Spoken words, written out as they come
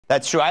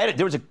That's true.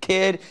 There was a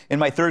kid in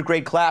my 3rd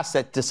grade class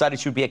that decided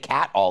she would be a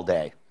cat all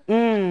day.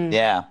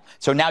 Yeah.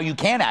 So now you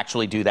can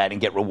actually do that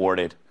and get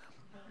rewarded.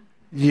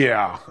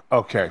 Yeah.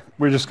 Okay.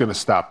 We're just going to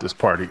stop this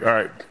party. All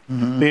right.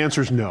 The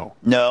answer is no.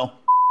 No.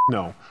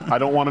 No. I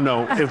don't want to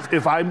know.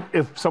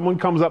 If someone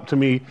comes up to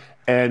me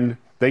and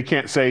they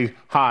can't say,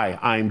 hi,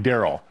 I'm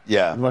Daryl.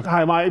 Yeah. I'm like,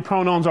 hi, my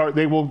pronouns are,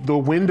 the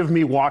wind of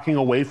me walking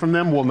away from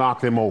them will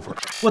knock them over.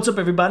 What's up,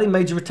 everybody?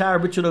 Major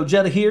Retired Richard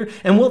Ojeda here.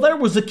 And well, there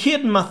was a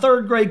kid in my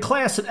 3rd grade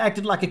class that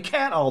acted like a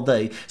cat all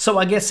day. So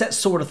I guess that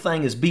sort of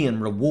thing is being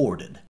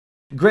rewarded.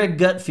 Greg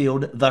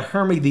Gutfeld, the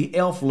Hermie the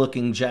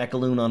Elf-looking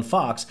jackaloon on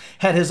Fox,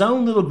 had his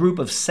own little group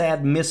of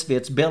sad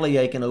misfits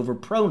bellyaching over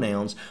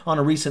pronouns on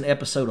a recent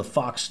episode of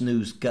Fox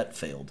News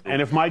Gutfeld.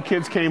 And if my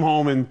kids came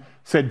home and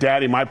said,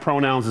 Daddy, my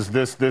pronouns is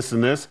this, this,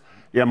 and this,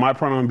 yeah, my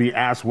pronoun would be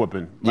ass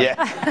whooping. Like,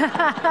 Yeah.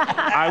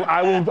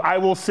 I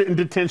will sit in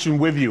detention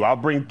with you. I'll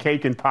bring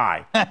cake and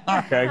pie.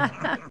 Okay?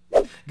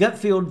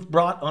 Gutfeld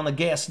brought on a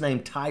guest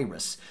named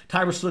Tyrus.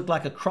 Tyrus looked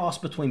like a cross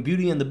between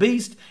Beauty and the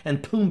Beast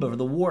and Pumbaa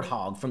the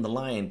warthog from The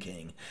Lion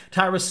King.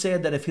 Tyrus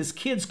said that if his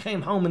kids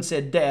came home and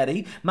said,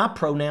 Daddy, my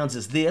pronouns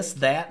is this,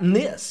 that, and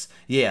this,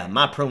 yeah,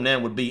 my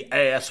pronoun would be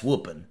ass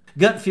whooping.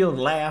 Gutfeld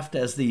laughed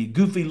as the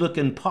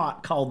goofy-looking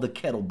pot called the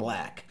kettle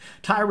black.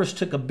 Tyrus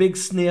took a big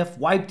sniff,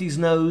 wiped his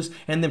nose,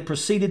 and then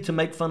proceeded to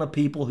make fun of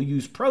people who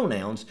use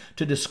pronouns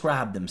to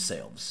describe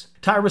themselves.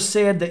 Tyrus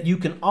said that you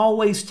can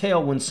always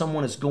tell when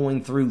someone is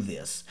going through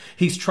this.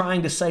 He's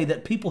trying to say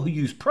that people who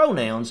use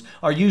pronouns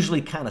are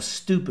usually kind of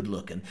stupid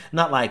looking,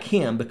 not like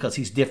him because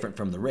he's different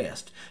from the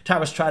rest.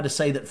 Tyrus tried to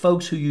say that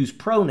folks who use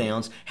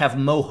pronouns have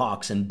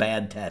mohawks and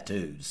bad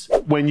tattoos.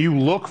 When you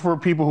look for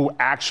people who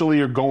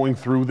actually are going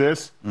through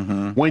this,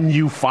 when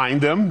you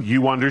find them,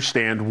 you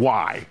understand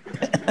why.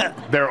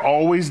 They're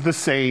always the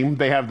same.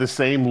 They have the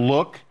same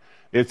look.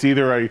 It's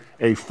either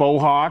a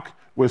faux hawk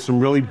with some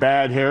really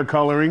bad hair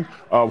coloring,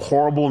 a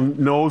horrible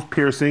nose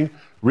piercing,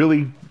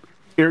 really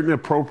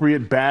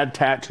inappropriate bad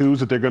tattoos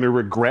that they're going to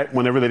regret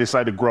whenever they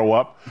decide to grow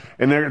up,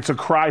 and it's a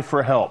cry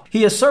for help.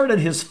 He asserted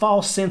his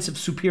false sense of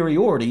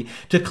superiority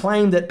to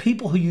claim that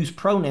people who use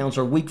pronouns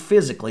are weak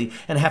physically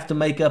and have to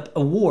make up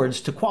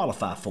awards to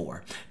qualify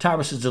for.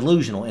 Tyrus is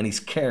delusional and his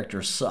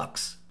character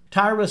sucks.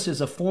 Tyrus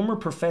is a former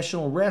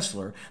professional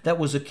wrestler that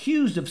was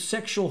accused of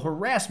sexual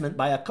harassment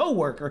by a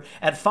coworker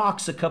at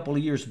Fox a couple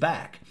of years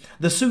back.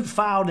 The suit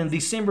filed in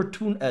December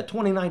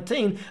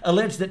 2019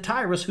 alleged that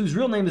Tyrus, whose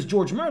real name is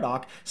George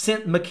Murdoch,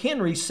 sent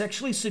McHenry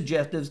sexually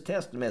suggestive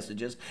text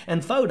messages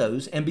and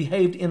photos and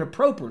behaved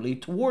inappropriately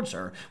towards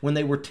her when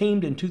they were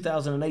teamed in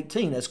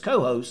 2018 as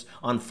co-hosts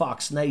on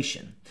Fox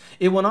Nation.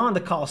 It went on to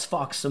cost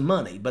Fox some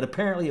money, but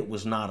apparently it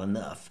was not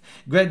enough.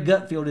 Greg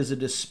Gutfeld is a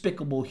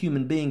despicable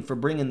human being for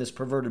bringing this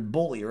perverted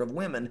bullier of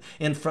women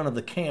in front of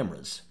the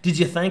cameras. Did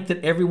you think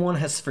that everyone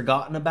has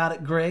forgotten about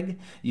it, Greg?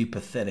 You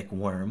pathetic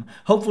worm.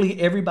 Hopefully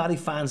everybody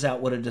finds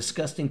out what a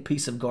disgusting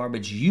piece of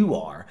garbage you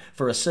are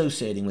for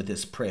associating with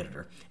this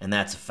predator. And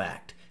that's a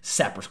fact.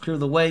 Sappers clear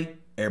the way,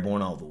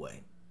 airborne all the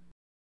way.